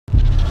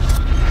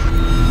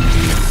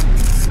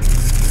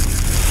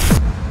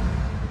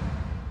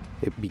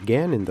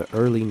began in the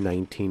early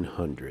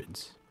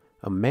 1900s.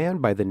 A man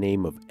by the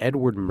name of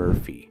Edward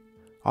Murphy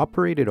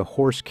operated a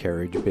horse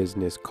carriage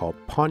business called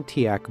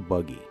Pontiac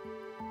Buggy.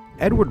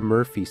 Edward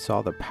Murphy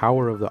saw the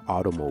power of the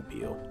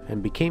automobile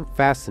and became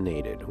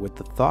fascinated with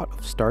the thought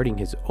of starting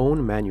his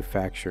own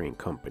manufacturing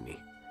company.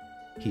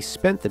 He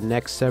spent the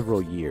next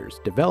several years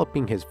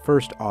developing his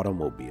first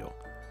automobile,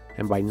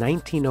 and by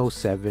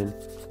 1907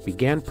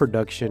 began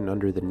production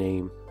under the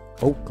name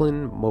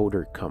Oakland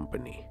Motor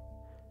Company.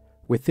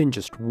 Within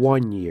just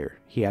 1 year,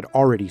 he had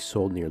already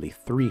sold nearly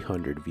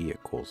 300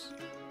 vehicles.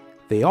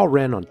 They all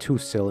ran on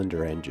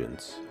 2-cylinder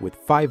engines, with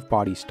 5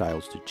 body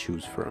styles to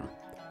choose from.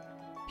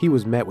 He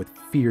was met with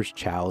fierce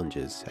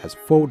challenges as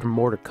Ford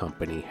Motor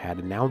Company had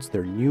announced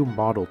their new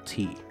Model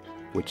T,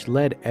 which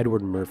led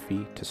Edward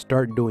Murphy to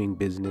start doing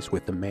business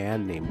with a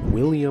man named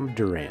William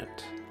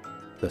Durant,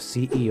 the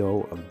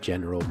CEO of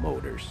General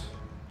Motors.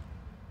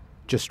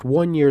 Just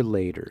 1 year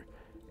later,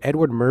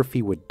 Edward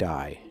Murphy would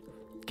die,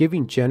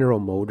 giving General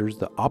Motors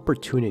the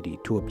opportunity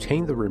to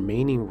obtain the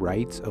remaining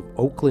rights of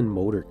Oakland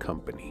Motor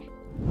Company.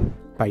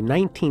 By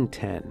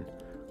 1910,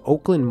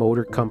 Oakland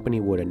Motor Company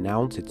would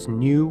announce its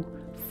new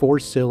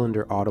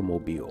 4-cylinder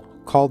automobile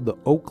called the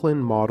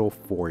Oakland Model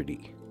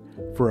 40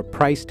 for a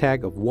price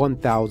tag of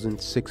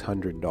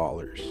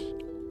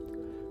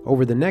 $1,600.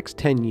 Over the next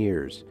 10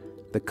 years,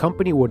 the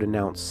company would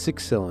announce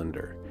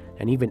 6-cylinder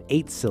and even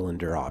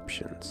 8-cylinder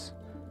options,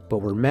 but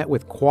were met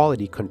with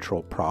quality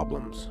control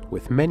problems,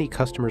 with many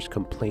customers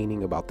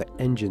complaining about the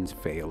engines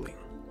failing.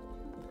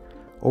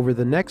 Over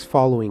the next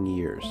following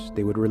years,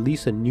 they would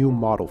release a new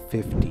Model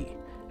 50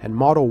 and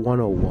Model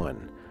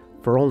 101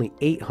 for only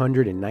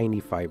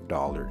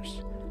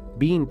 $895,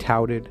 being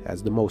touted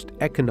as the most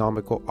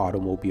economical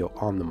automobile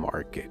on the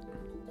market.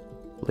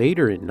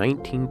 Later in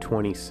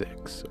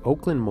 1926,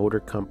 Oakland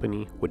Motor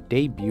Company would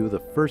debut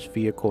the first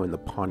vehicle in the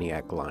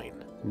Pontiac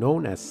line,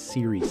 known as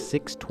Series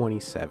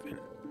 627.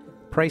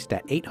 Priced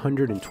at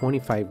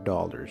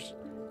 $825,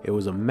 it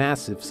was a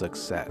massive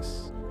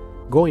success,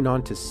 going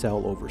on to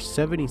sell over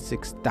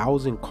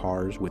 76,000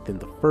 cars within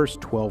the first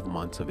 12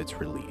 months of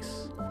its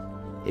release.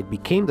 It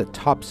became the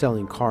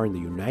top-selling car in the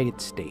United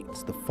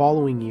States the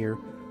following year,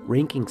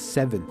 ranking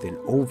 7th in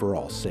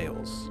overall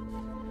sales.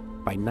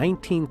 By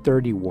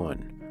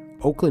 1931,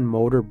 Oakland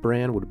Motor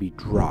brand would be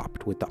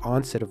dropped with the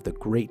onset of the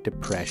Great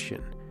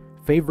Depression,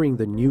 favoring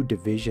the new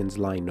divisions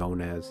line known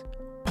as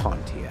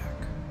Pontiac.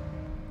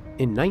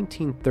 In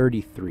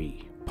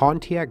 1933,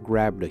 Pontiac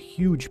grabbed a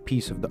huge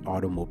piece of the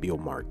automobile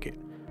market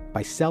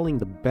by selling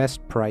the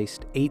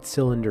best-priced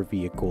 8-cylinder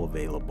vehicle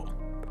available,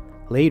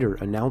 later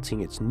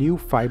announcing its new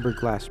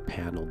fiberglass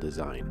panel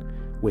design,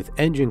 with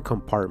engine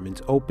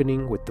compartments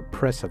opening with the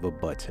press of a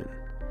button.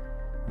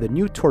 The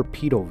new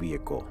torpedo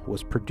vehicle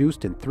was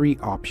produced in 3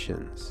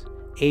 options: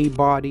 A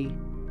body,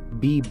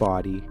 B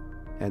body,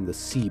 and the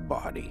C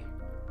body.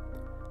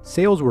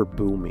 Sales were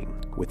booming.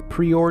 With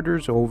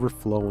pre-orders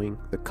overflowing,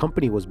 the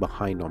company was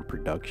behind on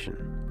production,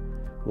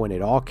 when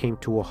it all came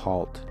to a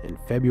halt in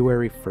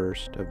February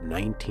 1st of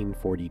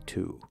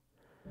 1942.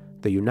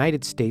 The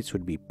United States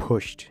would be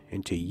pushed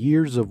into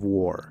years of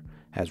war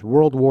as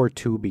World War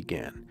II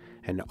began,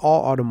 and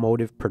all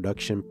automotive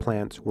production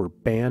plants were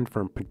banned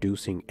from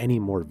producing any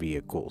more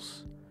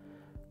vehicles.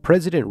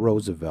 President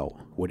Roosevelt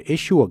would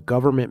issue a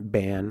government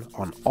ban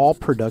on all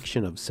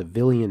production of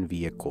civilian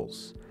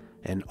vehicles,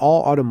 and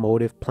all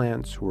automotive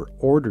plants were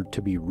ordered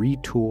to be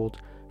retooled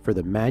for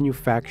the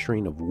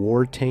manufacturing of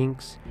war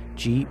tanks,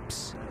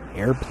 jeeps,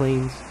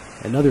 airplanes,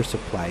 and other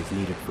supplies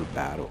needed for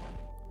battle.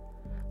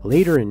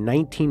 Later in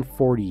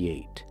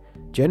 1948,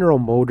 General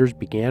Motors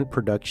began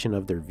production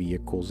of their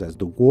vehicles as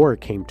the war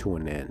came to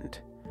an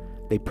end.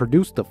 They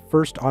produced the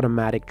first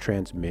automatic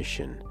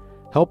transmission,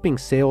 helping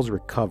sales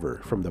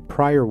recover from the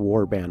prior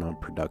war ban on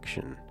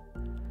production.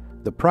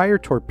 The prior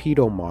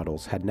torpedo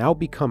models had now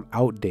become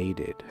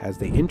outdated as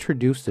they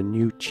introduced a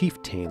new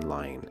Chieftain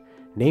line,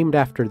 named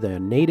after the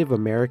Native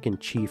American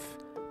chief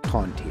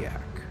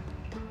Pontiac.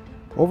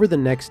 Over the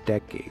next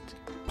decade,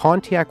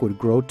 Pontiac would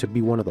grow to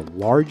be one of the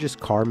largest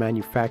car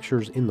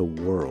manufacturers in the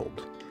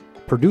world,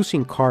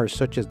 producing cars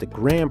such as the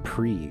Grand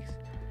Prix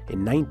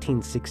in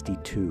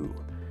 1962,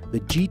 the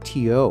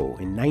GTO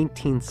in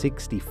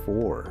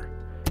 1964,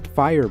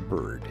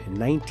 Firebird in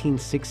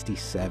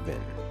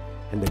 1967,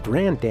 and the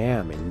Grand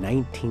Dam in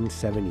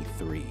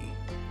 1973,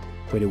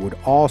 but it would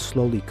all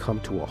slowly come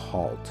to a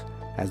halt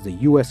as the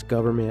US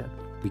government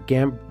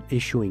began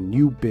issuing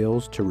new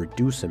bills to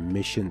reduce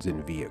emissions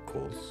in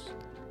vehicles.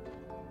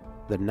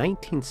 The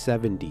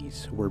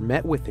 1970s were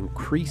met with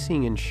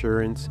increasing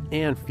insurance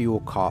and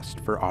fuel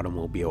costs for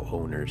automobile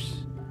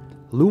owners.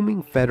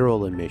 Looming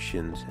federal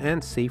emissions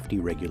and safety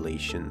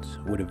regulations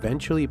would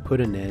eventually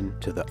put an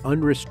end to the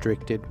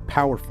unrestricted,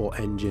 powerful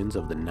engines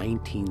of the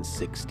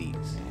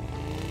 1960s.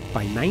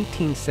 By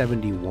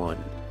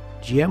 1971,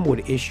 GM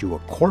would issue a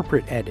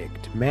corporate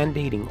edict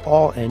mandating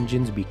all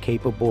engines be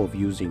capable of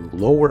using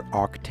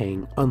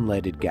lower-octane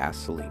unleaded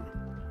gasoline.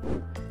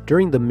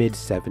 During the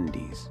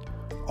mid-70s,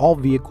 all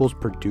vehicles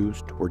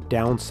produced were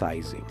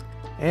downsizing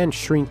and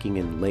shrinking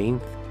in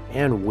length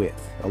and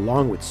width,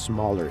 along with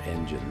smaller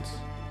engines.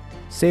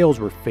 Sales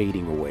were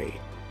fading away,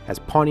 as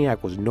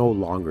Pontiac was no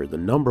longer the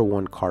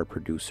 #1 car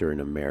producer in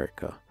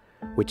America,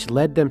 which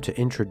led them to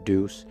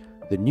introduce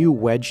the new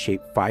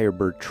wedge-shaped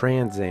Firebird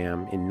Trans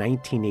Am in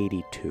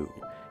 1982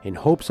 in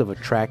hopes of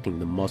attracting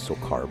the muscle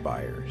car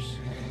buyers.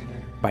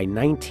 By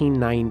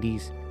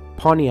 1990s,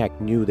 Pontiac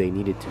knew they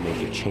needed to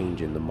make a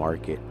change in the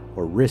market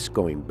or risk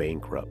going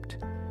bankrupt,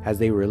 as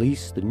they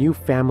released the new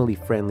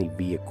family-friendly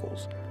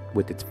vehicles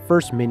with its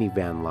first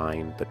minivan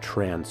line, the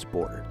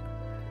Transport.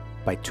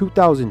 By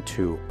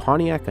 2002,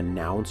 Pontiac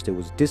announced it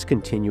was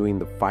discontinuing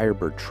the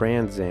Firebird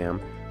Trans Am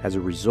as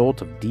a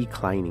result of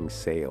declining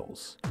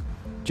sales.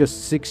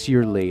 Just 6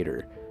 years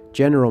later,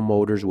 General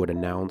Motors would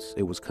announce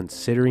it was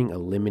considering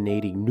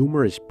eliminating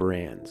numerous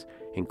brands,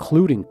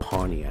 including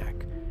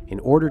Pontiac, in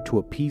order to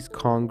appease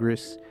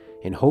Congress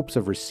in hopes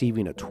of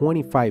receiving a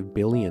 $25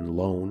 billion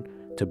loan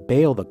to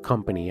bail the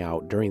company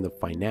out during the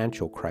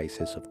financial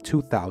crisis of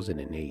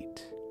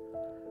 2008.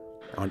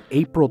 On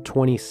April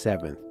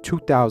 27,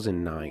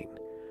 2009,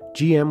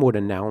 GM would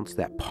announce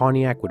that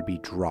Pontiac would be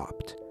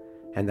dropped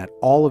and that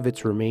all of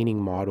its remaining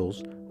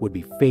models would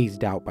be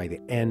phased out by the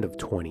end of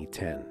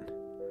 2010.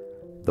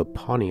 The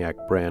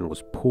Pontiac brand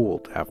was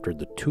pulled after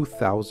the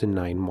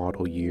 2009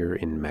 model year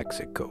in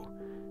Mexico,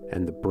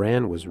 and the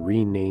brand was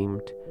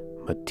renamed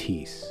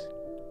Matisse,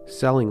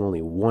 selling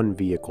only one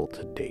vehicle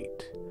to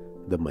date,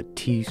 the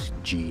Matisse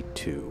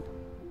G2.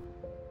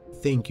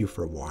 Thank you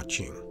for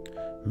watching.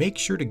 Make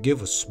sure to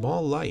give a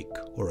small like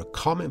or a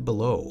comment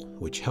below,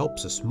 which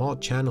helps a small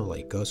channel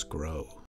like us grow.